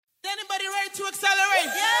to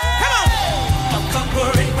accelerate. Come on. I'm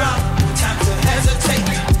conquering ground. No time to hesitate.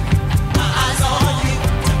 My eyes on you.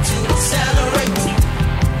 Time to accelerate.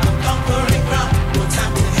 I'm conquering ground. No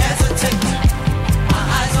time to hesitate. My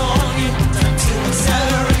eyes on you. Time to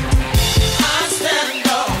accelerate. I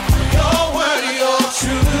stand on your word, your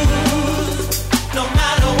truth. No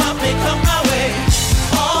matter what may come my way,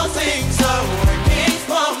 all things are working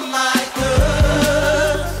for my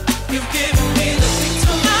good. You've given me the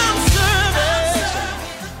victory. I'm serving.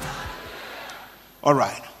 All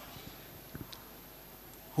right.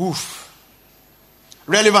 Oof.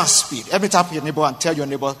 Relevant speed. Every tap your neighbor and tell your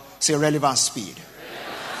neighbor, say relevant speed.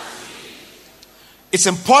 It's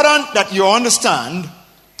important that you understand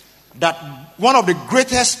that one of the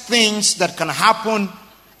greatest things that can happen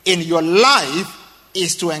in your life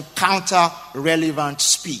is to encounter relevant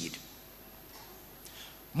speed.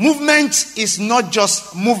 Movement is not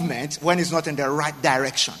just movement when it's not in the right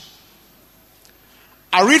direction.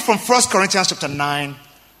 I read from 1 Corinthians chapter 9,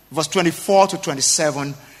 verse 24 to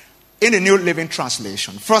 27 in the New Living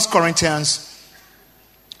Translation. 1 Corinthians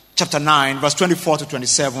chapter 9, verse 24 to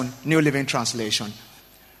 27, New Living Translation.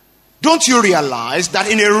 Don't you realize that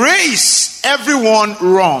in a race, everyone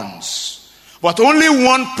runs, but only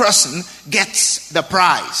one person gets the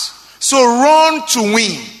prize? So run to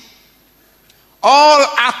win. All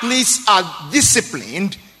athletes are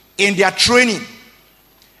disciplined in their training.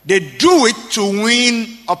 They do it to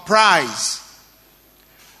win a prize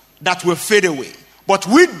that will fade away. But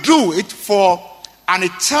we do it for an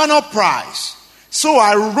eternal prize. So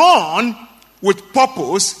I run with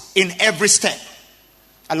purpose in every step.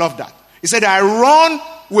 I love that. He said, I run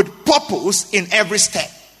with purpose in every step.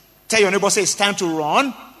 Tell your neighbor, say, it's time to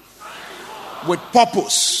run with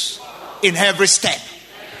purpose in every step.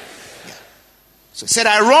 Yeah. So he said,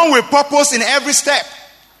 I run with purpose in every step.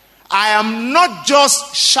 I am not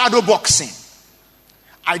just shadow boxing.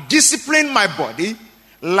 I discipline my body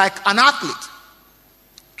like an athlete,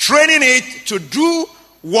 training it to do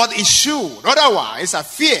what it should. Otherwise, I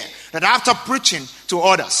fear that after preaching to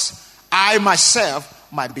others, I myself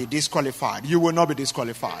might be disqualified. You will not be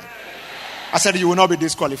disqualified. I said you will not be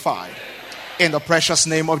disqualified. In the precious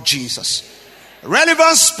name of Jesus.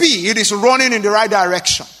 Relevant speed is running in the right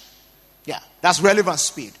direction. Yeah, that's relevant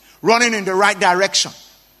speed. Running in the right direction.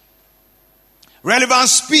 Relevant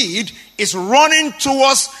speed is running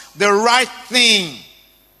towards the right thing.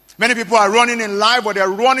 Many people are running in life, but they're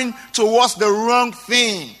running towards the wrong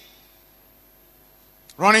thing.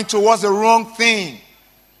 Running towards the wrong thing.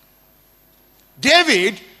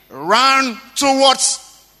 David ran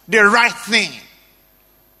towards the right thing.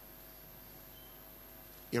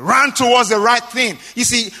 He ran towards the right thing. You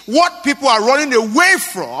see, what people are running away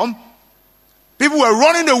from, people were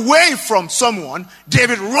running away from someone.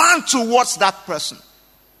 David ran towards that person.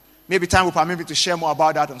 Maybe time will permit me to share more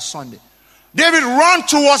about that on Sunday. David ran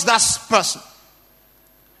towards that person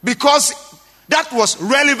because that was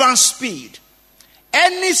relevant speed.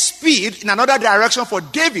 Any speed in another direction for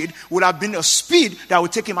David would have been a speed that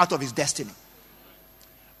would take him out of his destiny.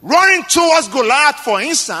 Running towards Goliath, for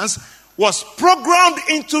instance, was programmed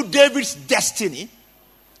into David's destiny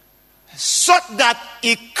so that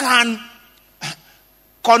it can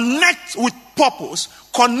connect with purpose,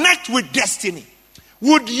 connect with destiny.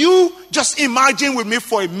 Would you just imagine with me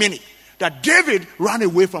for a minute that David ran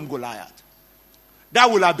away from Goliath? That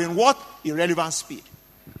would have been what? Irrelevant speed.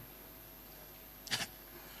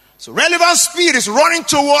 So relevant speed is running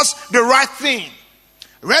towards the right thing.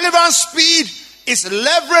 Relevant speed is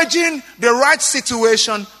leveraging the right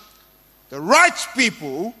situation, the right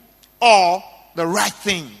people, or the right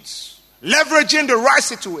things. Leveraging the right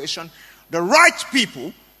situation, the right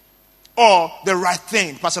people, or the right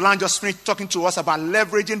thing. Pastor Lan just finished talking to us about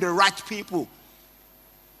leveraging the right people.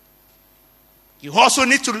 You also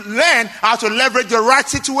need to learn how to leverage the right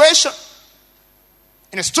situation.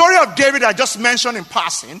 In the story of David I just mentioned in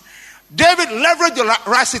passing, David leveraged the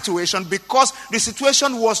right situation because the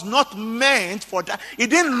situation was not meant for that. It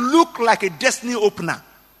didn't look like a destiny opener.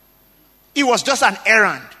 It was just an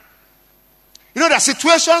errand. You know, there are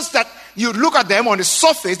situations that you look at them on the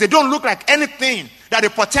surface, they don't look like anything, that they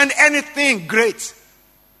portend anything great.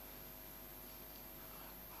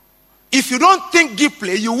 If you don't think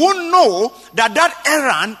deeply, you won't know that that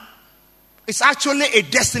errand is actually a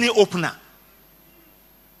destiny opener.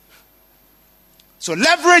 So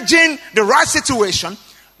leveraging the right situation,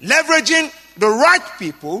 leveraging the right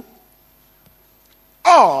people,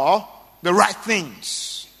 or the right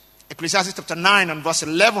things. Ecclesiastes chapter 9 and verse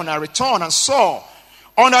 11, I returned and saw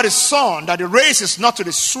under the sun that the race is not to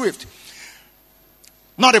the swift,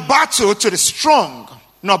 nor the battle to the strong,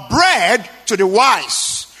 nor bread to the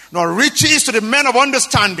wise, nor riches to the men of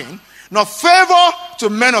understanding, nor favor to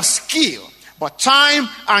men of skill, but time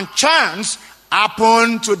and chance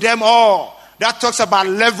happen to them all. That talks about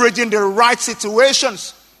leveraging the right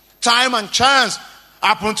situations. Time and chance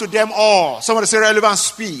happen to them all. Somebody say relevant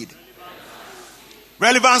speed.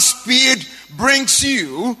 Relevant speed brings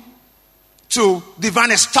you to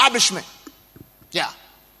divine establishment. Yeah.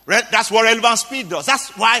 That's what relevant speed does. That's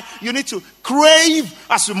why you need to crave,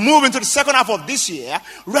 as we move into the second half of this year,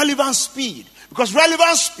 relevant speed. Because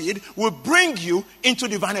relevant speed will bring you into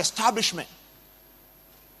divine establishment.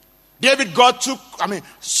 David got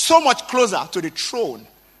so much closer to the throne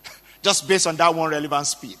just based on that one relevant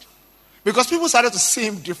speed. Because people started to see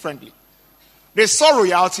him differently. They saw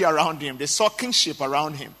royalty around him. They saw kingship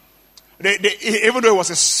around him. Even though he was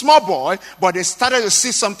a small boy, but they started to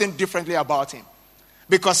see something differently about him.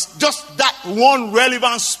 Because just that one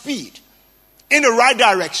relevant speed in the right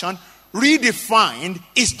direction redefined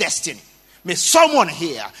his destiny. May someone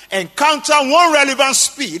here encounter one relevant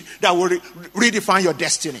speed that will redefine your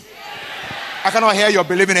destiny. I cannot hear your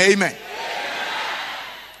believing amen.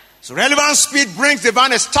 So relevant speed brings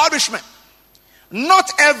divine establishment.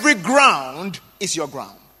 Not every ground is your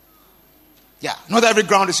ground. Yeah, not every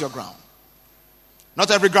ground is your ground.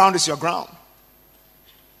 Not every ground is your ground.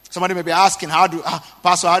 Somebody may be asking,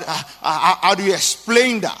 Pastor, how do you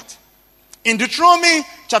explain that? In Deuteronomy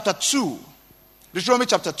chapter 2,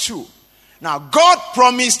 now God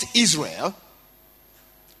promised Israel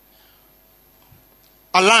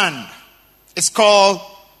a land. It's called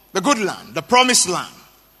the good land, the promised land,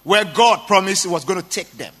 where God promised he was going to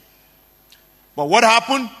take them. But what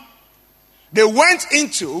happened? They went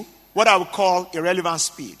into what I would call irrelevant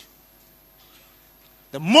speed.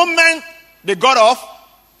 The moment they got off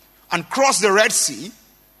and crossed the Red Sea,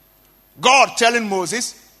 God telling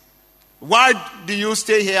Moses, why do you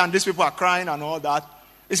stay here and these people are crying and all that?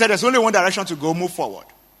 He said, there's only one direction to go, move forward.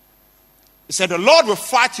 He said, the Lord will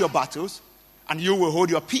fight your battles and you will hold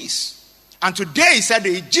your peace. And today, he said,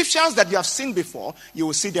 the Egyptians that you have seen before, you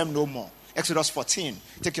will see them no more. Exodus 14.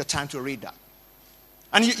 Take your time to read that.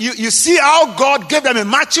 And you see how God gave them a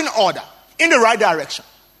marching order in the right direction.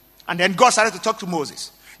 And then God started to talk to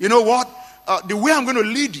Moses. You know what? The way I'm going to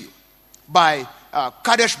lead you by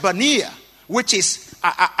Kadesh Barnea, which is,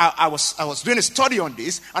 I was doing a study on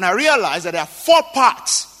this, and I realized that there are 4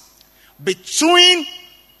 parts between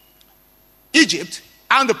Egypt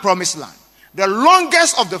and the promised land. The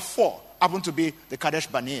longest of the 4 happened to be the Kadesh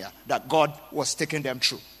Barnea that God was taking them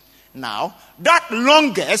through. Now, that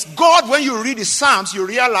longest, God, when you read the Psalms, you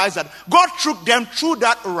realize that God took them through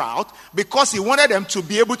that route because he wanted them to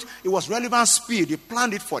be able to, it was relevant speed, he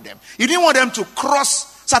planned it for them. He didn't want them to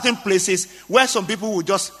cross certain places where some people would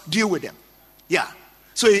just deal with them. Yeah.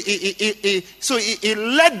 So he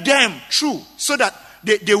led them through so that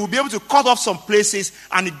they will be able to cut off some places,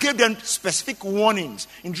 and he gave them specific warnings.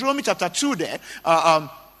 In Deuteronomy chapter 2 there,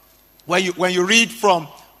 when you read from,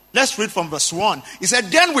 let's read from verse 1. He said,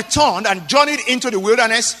 then we turned and journeyed into the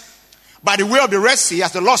wilderness by the way of the Red Sea,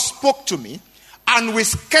 as the Lord spoke to me, and we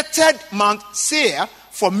scattered Mount Seir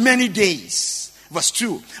for many days. Verse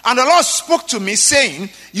 2. And the Lord spoke to me, saying,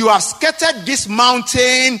 you have scattered this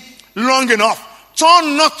mountain long enough.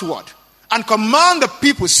 Turn northward and command the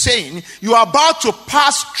people, saying, you are about to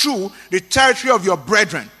pass through the territory of your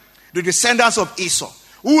brethren, the descendants of Esau,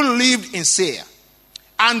 who lived in Seir,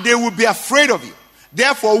 and they will be afraid of you.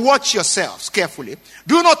 Therefore, watch yourselves carefully.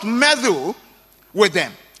 Do not meddle with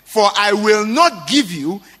them, for I will not give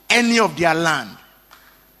you any of their land.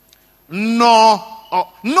 No,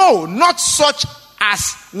 not such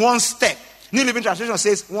as one step. New Living Translation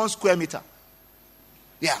says 1 square meter.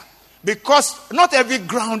 Yeah. Because not every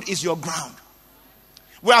ground is your ground.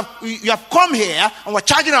 You have come here and we're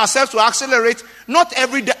charging ourselves to accelerate.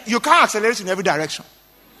 You can't accelerate in every direction.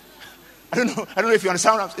 I don't know if you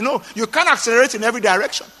understand what I'm saying. No, you can't accelerate in every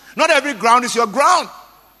direction. Not every ground is your ground.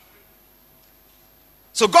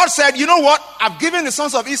 So God said, you know what? I've given the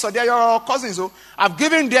sons of Esau, they're your cousins, so I've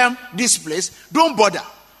given them this place. Don't bother.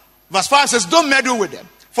 Verse 5 says, don't meddle with them,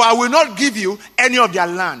 for I will not give you any of their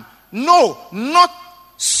land. No, not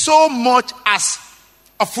so much as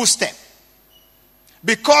a footstep.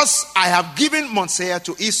 Because I have given Mount Seir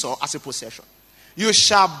to Esau as a possession. You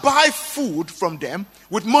shall buy food from them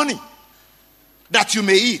with money, that you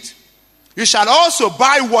may eat. You shall also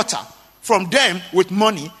buy water from them with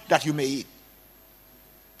money that you may eat.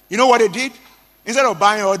 You know what they did? Instead of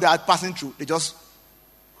buying all that, passing through,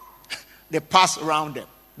 they pass around them.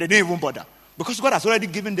 They didn't even bother. Because God has already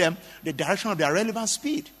given them the direction of their relevant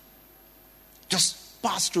speed. Just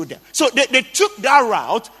pass through them. So they took that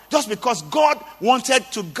route just because God wanted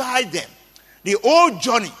to guide them. The old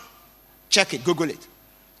journey, check it, Google it,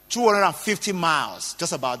 250 miles,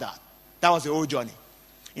 just about that. That was the old journey.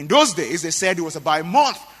 In those days, they said it was about a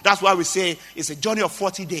month. That's why we say it's a journey of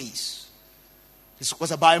 40 days. It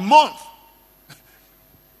was about a month.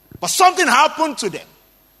 But something happened to them.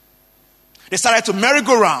 They started to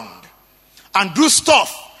merry-go-round and do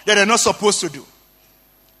stuff that they're not supposed to do.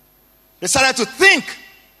 They started to think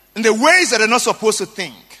in the ways that they're not supposed to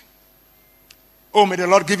think. Oh, may the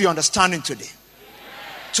Lord give you understanding today.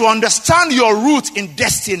 To understand your route in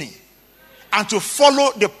destiny and to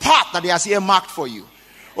follow the path that He has earmarked for you.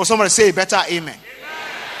 Or somebody say better amen.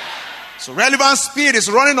 So relevant speed is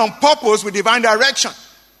running on purpose with divine direction.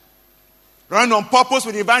 Running on purpose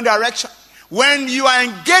with divine direction. When you are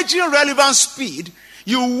engaging relevant speed,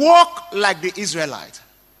 you walk like the Israelites.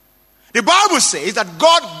 The Bible says that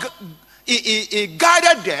God he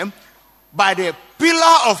guided them by the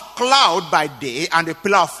pillar of cloud by day and the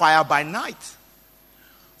pillar of fire by night.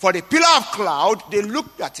 For the pillar of cloud, they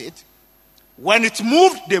looked at it. When it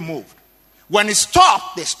moved, they moved. When it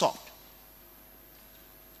stopped, they stopped.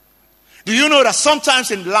 Do you know that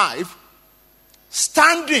sometimes in life,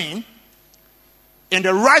 standing in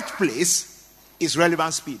the right place is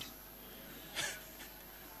relevant speed?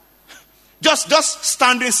 Just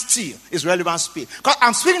standing still is relevant speed. Because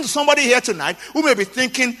I'm speaking to somebody here tonight who may be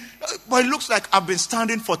thinking, but it looks like I've been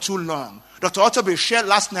standing for too long. Dr. Otterby shared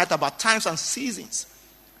last night about times and seasons.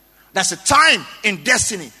 There's a time in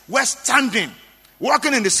destiny where standing,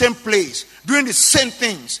 working in the same place, doing the same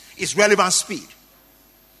things is relevant speed.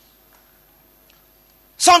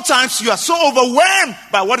 Sometimes you are so overwhelmed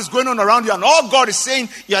by what is going on around you, and all God is saying,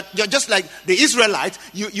 you're just like the Israelites.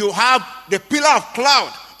 You have the pillar of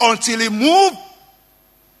cloud. Until it moves,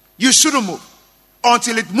 you shouldn't move.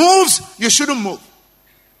 Until it moves, you shouldn't move.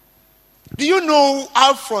 Do you know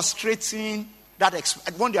how frustrating that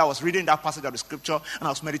one day I was reading that passage of the scripture and I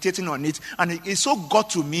was meditating on it, and it so got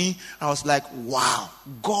to me. I was like, wow,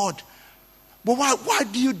 God, but why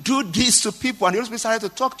do you do this to people? And the Holy Spirit started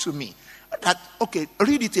to talk to me. Okay,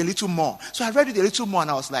 read it a little more. So I read it a little more and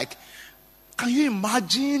I was like, can you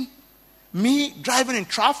imagine me driving in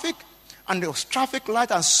traffic? And there was traffic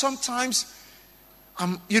light, and sometimes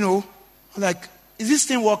I'm like, is this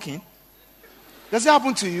thing working? Does it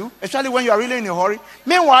happen to you? Especially when you are really in a hurry.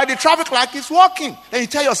 Meanwhile, the traffic light is working. Then you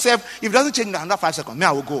tell yourself, if it doesn't change in another 5 seconds,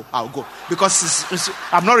 I will go. Because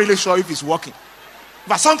I'm not really sure if it's working.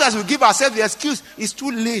 But sometimes we give ourselves the excuse, it's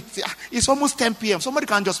too late. It's almost 10 p.m. Somebody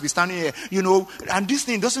can't just be standing here, and this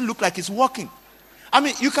thing doesn't look like it's working. I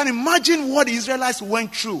mean, you can imagine what the Israelites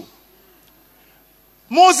went through.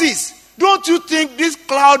 Moses, don't you think this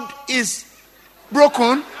cloud is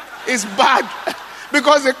broken? It's bad.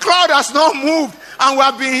 Because the cloud has not moved. And we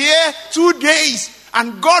have been here 2 days.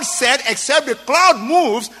 And God said, except the cloud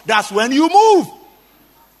moves, that's when you move.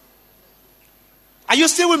 Are you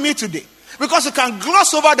still with me today? Because you can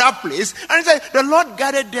gloss over that place and say, the Lord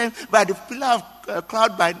guided them by the pillar of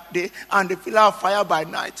cloud by day and the pillar of fire by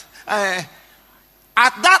night. At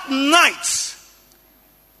that night,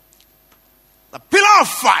 the pillar of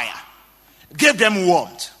fire gave them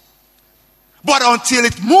warmth. But until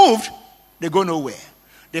it moved, they go nowhere.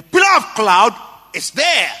 The pillar of cloud is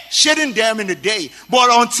there, shading them in the day. But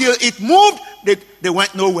until it moved, they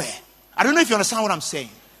went nowhere. I don't know if you understand what I'm saying.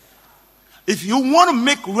 If you want to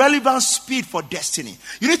make relevant speed for destiny,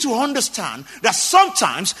 you need to understand that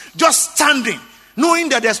sometimes just standing, knowing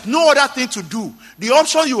that there's no other thing to do, the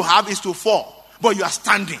option you have is to fall. But you are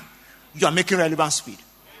standing. You are making relevant speed.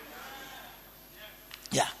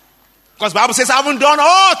 Yeah. Because the Bible says, I haven't done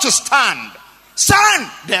all to stand.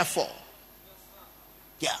 Stand, therefore.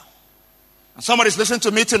 Yeah. And somebody's listening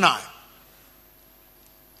to me tonight.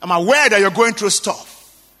 I'm aware that you're going through stuff.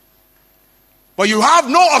 But you have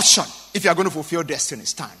no option if you're going to fulfill destiny.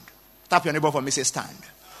 Stand. Tap your neighbor for me, say stand.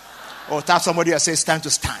 Or tap somebody and say it's time to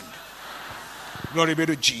stand. Glory be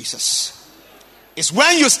to Jesus. It's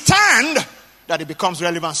when you stand that it becomes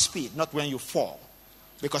relevant speed, not when you fall.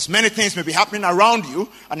 Because many things may be happening around you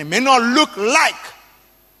and it may not look like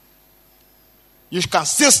you can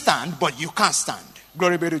still stand, but you can't stand.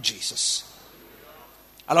 Glory be to Jesus.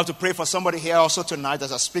 I'd love to pray for somebody here also tonight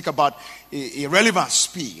as I speak about irrelevant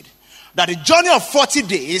speed. That the journey of 40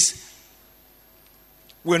 days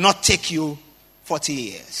will not take you 40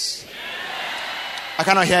 years. I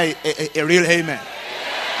cannot hear a real amen.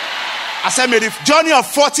 I said, may the journey of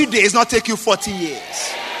 40 days not take you 40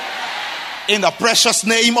 years. In the precious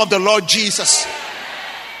name of the Lord Jesus.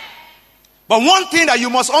 But one thing that you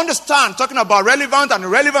must understand, talking about relevant and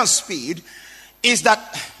irrelevant speed, is that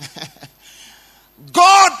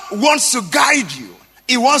God wants to guide you.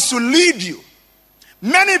 He wants to lead you.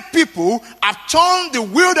 Many people have turned the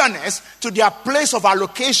wilderness to their place of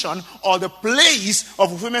allocation or the place of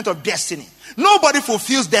fulfillment of destiny. Nobody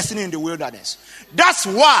fulfills destiny in the wilderness. That's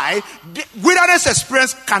why the wilderness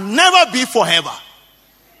experience can never be forever.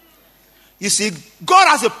 You see, God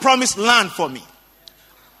has a promised land for me.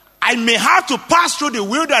 I may have to pass through the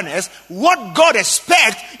wilderness. What God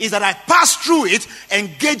expects is that I pass through it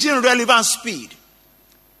engaging relevant speed.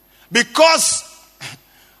 Because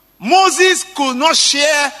Moses could not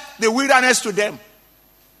share the wilderness to them.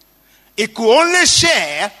 He could only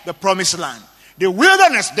share the promised land. The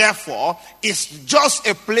wilderness, therefore, is just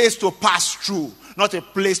a place to pass through, not a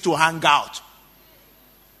place to hang out.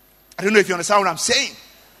 I don't know if you understand what I'm saying.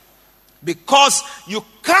 Because you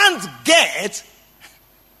can't get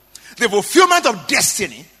the fulfillment of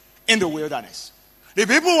destiny in the wilderness. The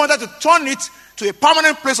people wanted to turn it to a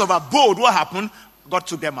permanent place of abode. What happened? God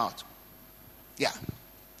took them out. Yeah.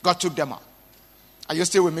 God took them out. Are you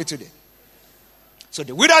still with me today? So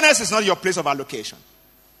the wilderness is not your place of allocation.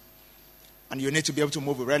 And you need to be able to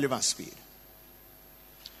move with relevant speed.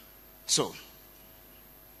 So,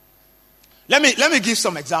 let me give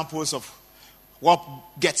some examples of what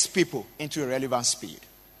gets people into a relevant speed.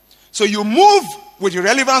 So you move with your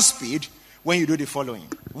relevant speed when you do the following.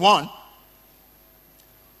 1,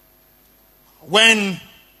 when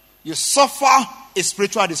you suffer a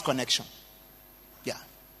spiritual disconnection. Yeah.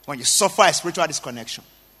 When you suffer a spiritual disconnection.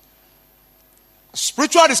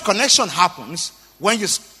 Spiritual disconnection happens when you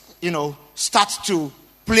start to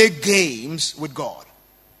play games with God.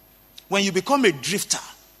 When you become a drifter.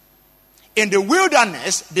 In the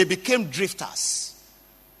wilderness, they became drifters.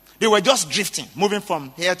 They were just drifting, moving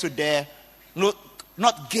from here to there,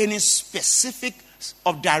 not gaining specifics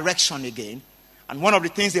of direction again. And one of the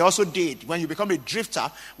things they also did, when you become a drifter,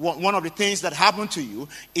 one of the things that happened to you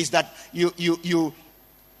is that you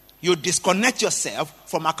disconnect yourself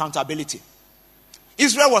from accountability.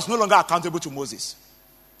 Israel was no longer accountable to Moses.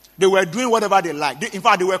 They were doing whatever they liked. In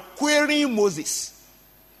fact, they were querying Moses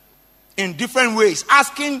in different ways,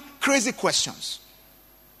 asking crazy questions.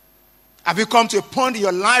 Have you come to a point in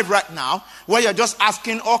your life right now where you're just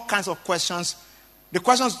asking all kinds of questions? The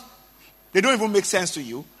questions, they don't even make sense to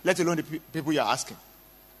you, let alone the people you're asking.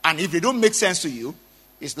 And if they don't make sense to you,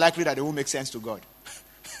 it's likely that they won't make sense to God.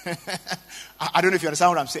 I don't know if you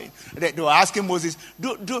understand what I'm saying. They were asking Moses,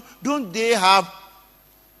 don't they have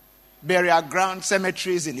burial ground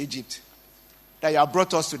cemeteries in Egypt that you have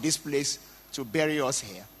brought us to this place to bury us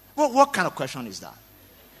here? What kind of question is that?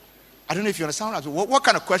 I don't know if you understand what I'm saying. What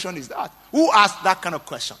kind of question is that? Who asked that kind of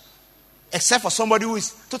question? Except for somebody who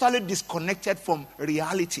is totally disconnected from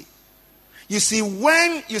reality. You see,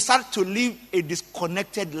 when you start to live a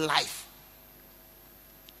disconnected life,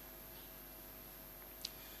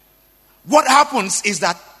 what happens is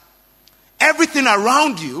that everything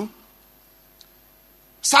around you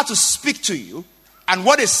start to speak to you, and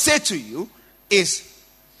what they say to you is,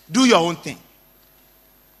 do your own thing.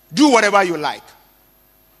 Do whatever you like.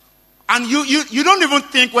 And you don't even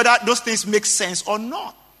think whether those things make sense or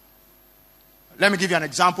not. Let me give you an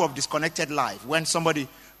example of disconnected life. When somebody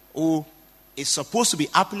who is supposed to be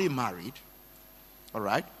happily married, all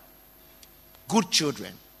right, good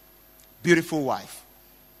children, beautiful wife,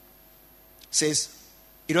 says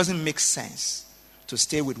it doesn't make sense to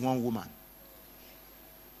stay with one woman.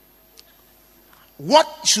 What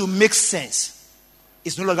should make sense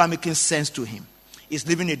is no longer making sense to him. He's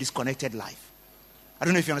living a disconnected life. I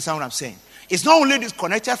don't know if you understand what I'm saying. It's not only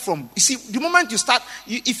disconnected from, you see, the moment you start,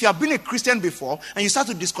 if you have been a Christian before and you start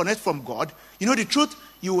to disconnect from God, you know the truth,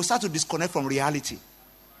 you will start to disconnect from reality.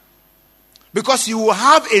 Because you will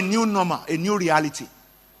have a new normal, a new reality.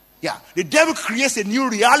 Yeah, the devil creates a new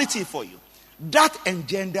reality for you. That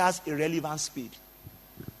engenders irrelevant speed.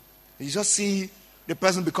 You just see the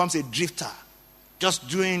person becomes a drifter, just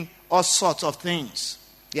doing all sorts of things.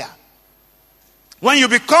 Yeah. When you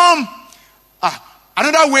become,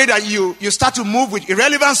 another way that you start to move with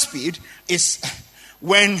irrelevant speed is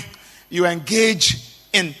when you engage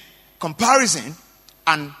in comparison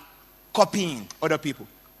and copying other people.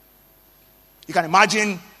 You can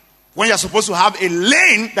imagine when you're supposed to have a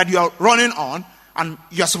lane that you are running on and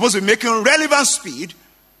you're supposed to be making relevant speed,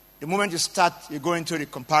 the moment you go into the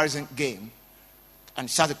comparison game and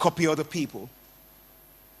start to copy other people.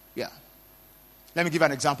 Yeah. Let me give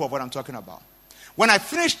an example of what I'm talking about. When I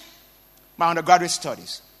finished my undergraduate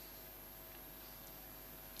studies,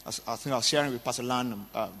 I think I was sharing with Pastor Lan,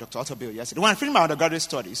 Dr. Otterbill yesterday. When I finished my undergraduate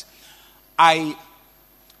studies,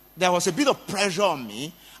 there was a bit of pressure on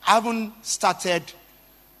me. I haven't started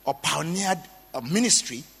or pioneered a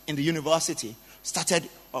ministry in the university started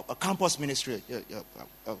a campus ministry,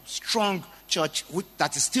 a strong church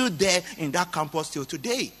that is still there in that campus till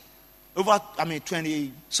today. Over,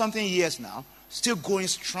 20-something years now, still going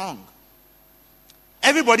strong.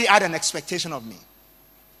 Everybody had an expectation of me.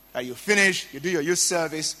 That you finish, you do your youth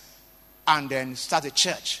service, and then start a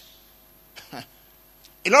church.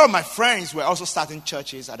 A lot of my friends were also starting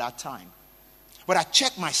churches at that time. But I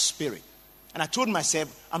checked my spirit. And I told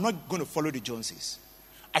myself, I'm not going to follow the Joneses.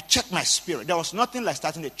 I checked my spirit. There was nothing like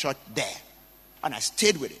starting a church there. And I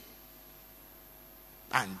stayed with it.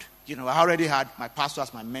 And, I already had my pastor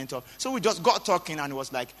as my mentor. So we just got talking, and it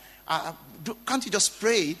was like, can't you just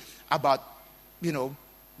pray about,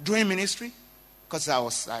 doing ministry? Because I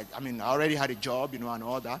already had a job, and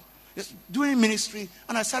all that. Just doing ministry.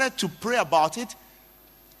 And I started to pray about it.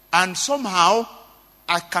 And somehow,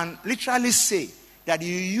 I can literally say that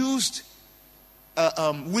he used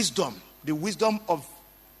wisdom, the wisdom of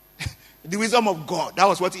God. That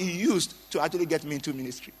was what he used to actually get me into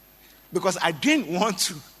ministry. Because I didn't want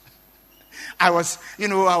to. I was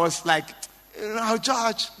like,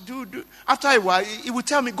 George, do. After a while, he would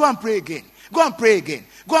tell me, go and pray again. Go and pray again.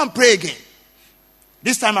 Go and pray again.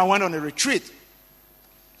 This time I went on a retreat.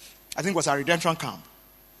 I think it was a redemption camp.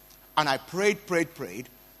 And I prayed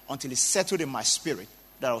until it settled in my spirit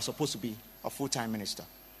that I was supposed to be a full-time minister.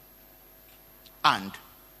 And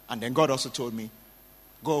then God also told me,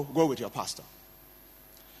 go with your pastor.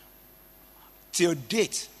 Till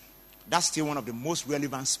date, that's still one of the most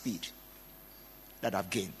relevant speed that I've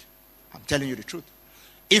gained. I'm telling you the truth.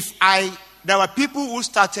 There were people who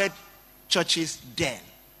started churches then.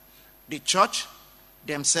 The church,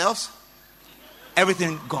 themselves,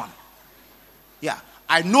 everything gone. Yeah.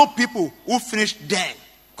 I know people who finished then.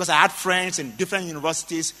 Because I had friends in different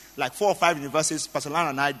universities, like 4 or 5 universities. Pastor Lan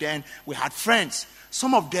and I then, we had friends.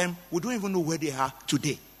 Some of them, we don't even know where they are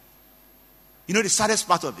today. The saddest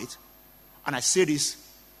part of it, and I say this,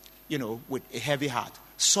 with a heavy heart.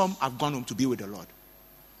 Some have gone home to be with the Lord.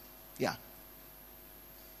 Yeah.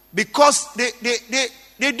 Because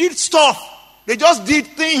they did stuff. They just did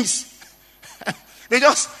things. they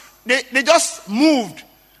just moved.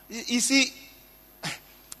 You see,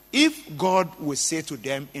 if God would say to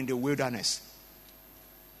them in the wilderness,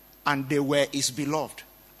 and they were his beloved,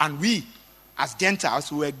 and we, as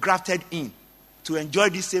Gentiles, were grafted in to enjoy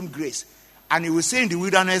this same grace, and he will say in the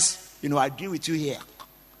wilderness, I deal with you here,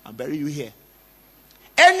 I bury you here.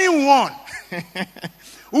 Anyone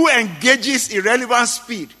who engages irrelevant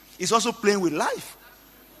speed is also playing with life.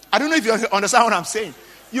 I don't know if you understand what I'm saying.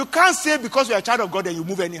 You can't say because you're a child of God that you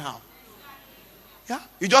move anyhow. Yeah,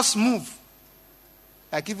 you just move.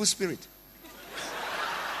 Like evil spirit.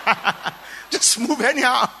 Just move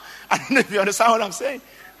anyhow. I don't know if you understand what I'm saying.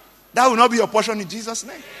 That will not be your portion in Jesus'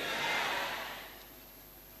 name.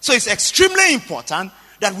 So it's extremely important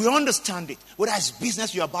that we understand it. Whether it's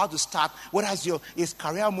business you're about to start, whether it's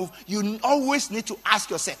career move, you always need to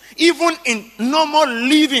ask yourself, even in normal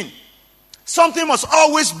living, something must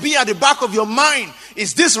always be at the back of your mind.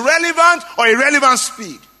 Is this relevant or irrelevant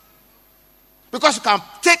speed? Because you can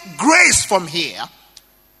take grace from here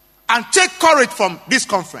and take courage from this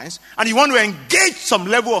conference, and you want to engage some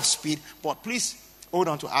level of speed, but please hold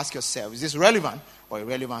on to ask yourself, is this relevant or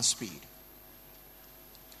irrelevant speed?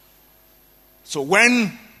 So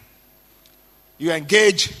when you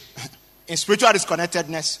engage in spiritual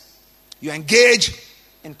disconnectedness, you engage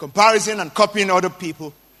in comparison and copying other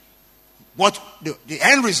people, what the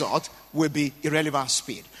end result will be irrelevant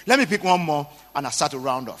speed. Let me pick one more and I'll start to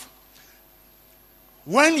round off.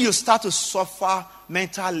 When you start to suffer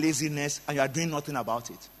mental laziness and you are doing nothing about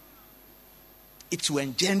it, it will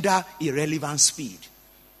engender irrelevant speed.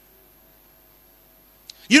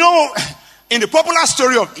 In the popular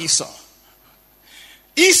story of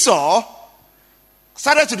Esau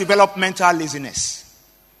started to develop mental laziness.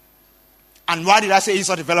 And why did I say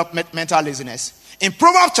Esau developed mental laziness? In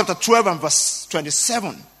Proverbs chapter 12 and verse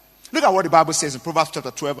 27, look at what the Bible says in Proverbs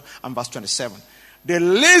chapter 12 and verse 27. The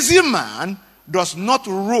lazy man does not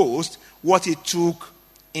roast what he took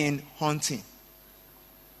in hunting.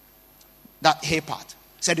 That hay part.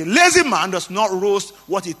 Said the lazy man does not roast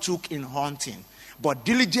what he took in hunting, but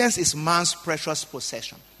diligence is man's precious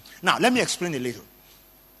possession. Now, let me explain a little.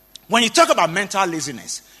 When you talk about mental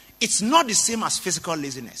laziness, it's not the same as physical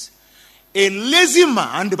laziness. A lazy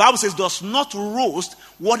man, the Bible says, does not roast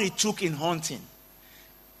what he took in hunting.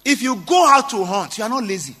 If you go out to hunt, you are not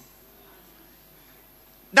lazy.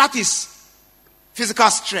 That is physical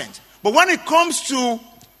strength. But when it comes to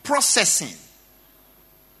processing,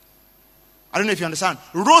 I don't know if you understand.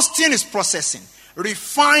 Roasting is processing.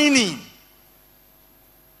 Refining.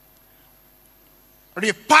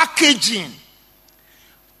 Repackaging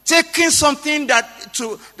Taking something that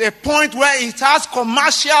to the point where it has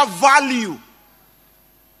commercial value.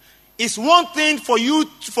 It's one thing for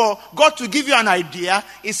God to give you an idea.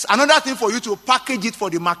 It's another thing for you to package it for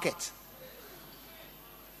the market.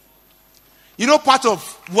 You know, part of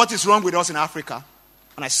what is wrong with us in Africa,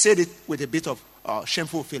 and I said it with a bit of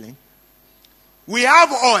shameful feeling, we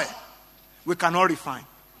have oil we cannot refine.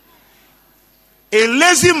 A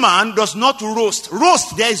lazy man does not roast.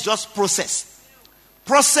 Roast there is just process.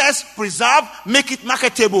 Process, preserve, make it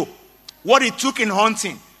marketable. What it took in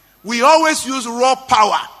hunting. We always use raw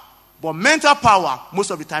power. But mental power, most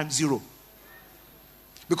of the time, zero.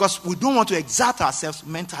 Because we don't want to exert ourselves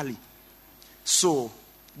mentally. So,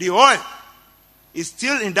 the oil is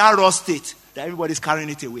still in that raw state that everybody's carrying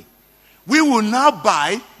it away. We will now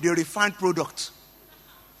buy the refined product.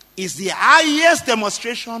 It's the highest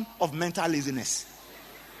demonstration of mental laziness.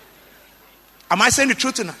 Am I saying the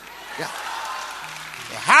truth tonight? Yeah.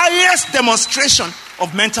 The highest demonstration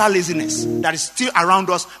of mental laziness that is still around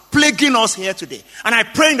us, plaguing us here today. And I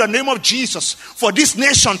pray in the name of Jesus for this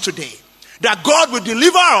nation today, that God will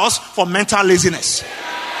deliver us from mental laziness.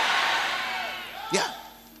 Yeah.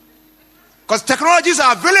 Because technologies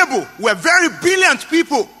are available. We're very brilliant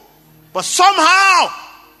people. But somehow,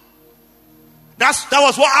 that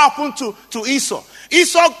was what happened to Esau.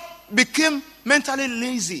 Esau became mentally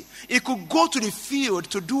lazy. He could go to the field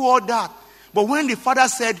to do all that. But when the father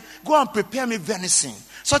said, go and prepare me venison,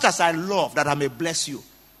 such as I love, that I may bless you,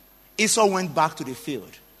 Esau went back to the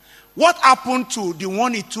field. What happened to the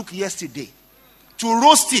one he took yesterday? To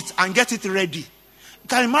roast it and get it ready. You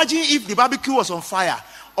can imagine if the barbecue was on fire,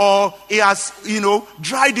 or he has,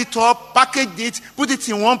 dried it up, packaged it, put it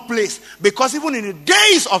in one place. Because even in the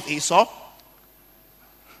days of Esau,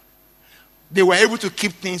 they were able to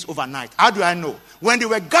keep things overnight. How do I know? When they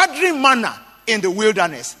were gathering manna in the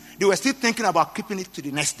wilderness, they were still thinking about keeping it to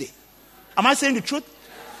the next day. Am I saying the truth?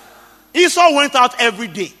 Esau went out every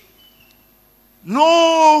day.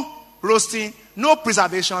 No roasting, no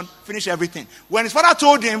preservation, finish everything. When his father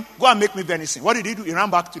told him, go and make me venison, what did he do? He ran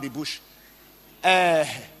back to the bush.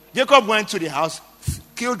 Jacob went to the house,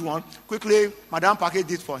 killed one, quickly, Madame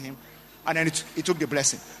packaged it for him, and then he took the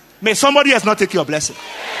blessing. May somebody else not take your blessing.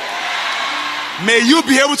 May you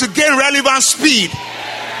be able to gain relevant speed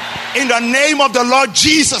in the name of the Lord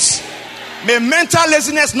Jesus. May mental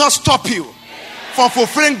laziness not stop you from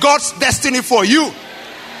fulfilling God's destiny for you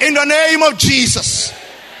in the name of Jesus.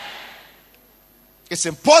 It's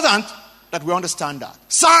important that we understand that.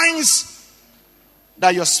 Signs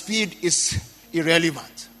that your speed is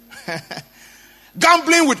irrelevant.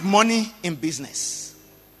 Gambling with money in business.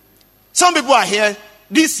 Some people are here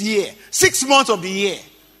this year, 6 months of the year.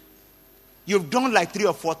 You've done like 3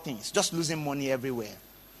 or 4 things, just losing money everywhere.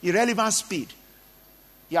 Irrelevant speed.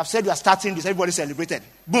 You have said you are starting this, everybody celebrated.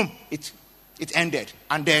 Boom, it ended.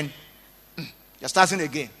 And then you're starting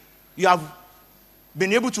again. You have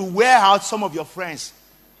been able to wear out some of your friends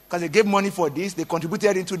because they gave money for this, they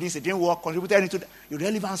contributed into this, it didn't work, contributed into that.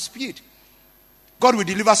 Irrelevant speed. God will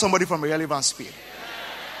deliver somebody from irrelevant speed.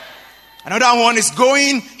 Another one is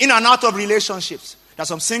going in and out of relationships. There are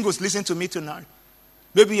some singles listening to me tonight.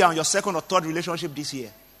 Maybe you're on your 2nd or 3rd relationship this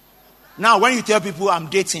year. Now, when you tell people I'm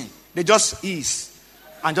dating, they just ease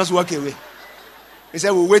and just walk away. They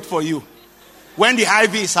say, we'll wait for you. When the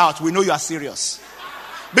IV is out, we know you are serious.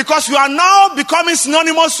 Because you are now becoming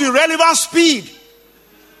synonymous to irrelevant speed.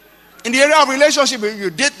 In the area of relationship, you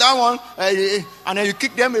date that one, and then you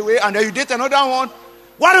kick them away, and then you date another one.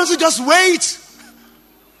 Why don't you just wait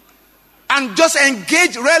and just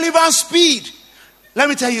engage relevant speed? Let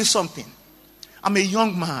me tell you something. I'm a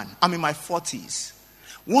young man. I'm in my 40s.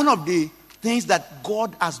 One of the things that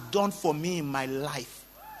God has done for me in my life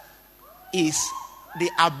is the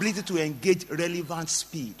ability to engage relevant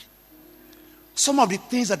speed. Some of the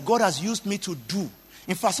things that God has used me to do,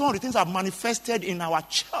 in fact, some of the things I've manifested in our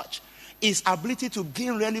church, is ability to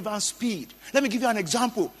gain relevant speed. Let me give you an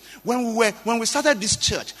example. When we started this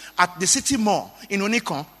church at the City Mall in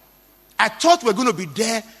Onikon, I thought we were going to be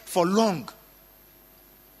there for long.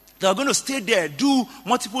 They were going to stay there, do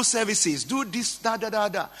multiple services, do this,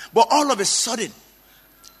 that. But all of a sudden,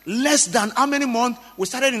 less than how many months? We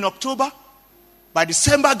started in October. By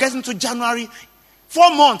December, getting to January,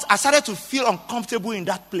 4 months, I started to feel uncomfortable in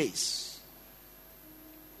that place.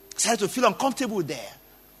 I started to feel uncomfortable there.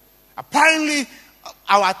 Apparently,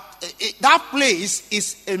 that place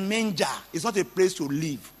is a manger. It's not a place to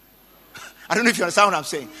live. I don't know if you understand what I'm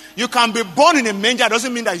saying. You can be born in a manger,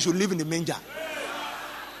 doesn't mean that you should live in a manger.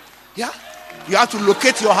 Yeah? You have to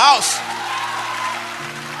locate your house.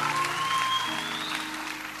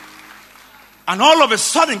 And all of a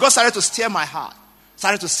sudden, God started to stir my heart.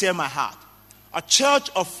 started to sear my heart. A church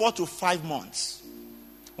of 4 to 5 months.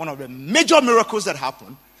 One of the major miracles that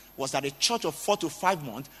happened was that a church of 4 to 5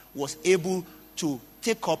 months was able to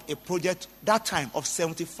take up a project that time of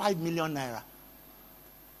 75 million naira.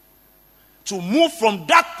 To move from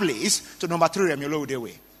that place to number 3 Remiolo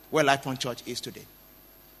Udewe, where Life Point Church is today.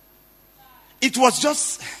 It was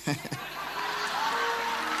just...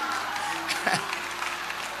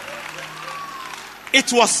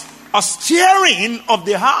 it was a stirring of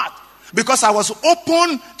the heart. Because I was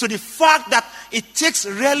open to the fact that it takes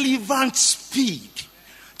relevant speed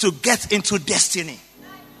to get into destiny.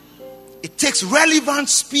 It takes relevant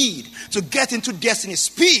speed to get into destiny.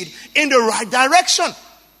 Speed in the right direction.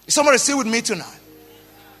 Is somebody still with me tonight?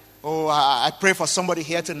 Oh, I pray for somebody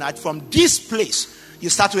here tonight. From this place, you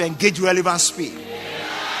start to engage relevant speed.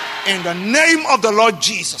 In the name of the Lord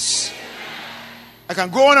Jesus. I can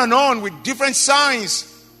go on and on with different signs.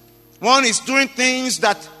 One is doing things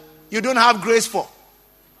that you don't have grace for.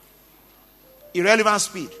 Irrelevant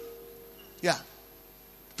speed. Yeah.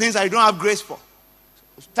 Things that you don't have grace for.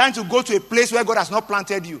 It's time to go to a place where God has not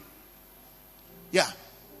planted you. Yeah.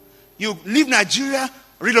 You leave Nigeria,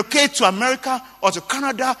 relocate to America or to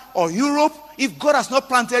Canada or Europe. If God has not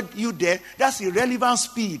planted you there, that's irrelevant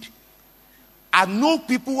speed. I know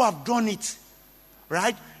people who have done it.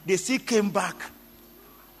 Right? They still came back.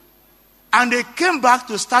 And they came back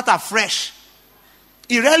to start afresh.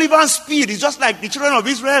 Irrelevant speed is just like the children of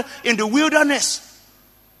Israel in the wilderness.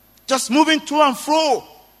 Just moving to and fro.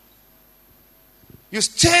 You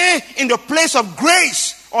stay in the place of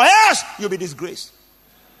grace, or else you'll be disgraced.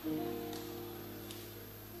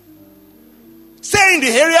 Stay in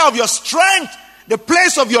the area of your strength, the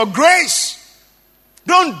place of your grace.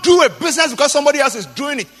 Don't do a business because somebody else is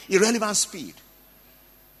doing it. Irrelevant speed.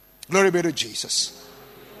 Glory be to Jesus.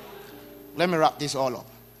 Let me wrap this all up.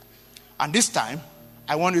 And this time,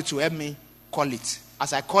 I want you to help me call it.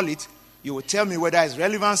 As I call it, you will tell me whether it's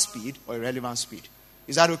relevant speed or irrelevant speed.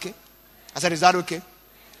 Is that okay? I said, is that okay?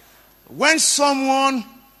 When someone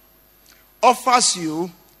offers you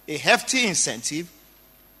a hefty incentive,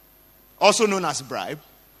 also known as bribe,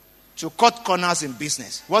 to cut corners in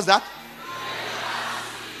business, what's that?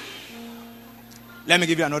 Let me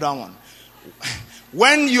give you another one.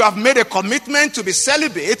 When you have made a commitment to be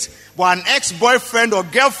celibate, but an ex-boyfriend or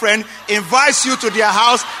girlfriend invites you to their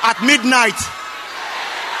house at midnight.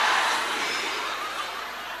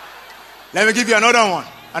 Let me give you another one.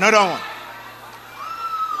 Another one.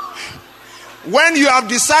 When you have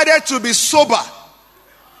decided to be sober,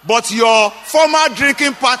 but your former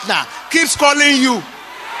drinking partner keeps calling you.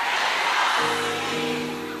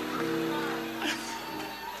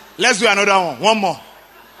 Let's do another one. One more.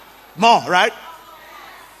 More, right?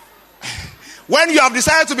 When you have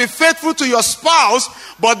decided to be faithful to your spouse,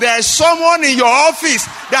 but there is someone in your office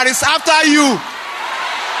that is after you.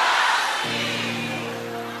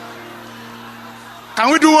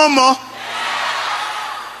 Can we do one more?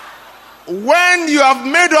 When you have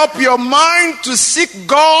made up your mind to seek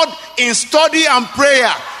God in study and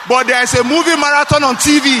prayer, but there is a movie marathon on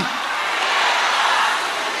TV.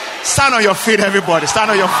 Stand on your feet, everybody.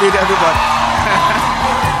 Stand on your feet, everybody.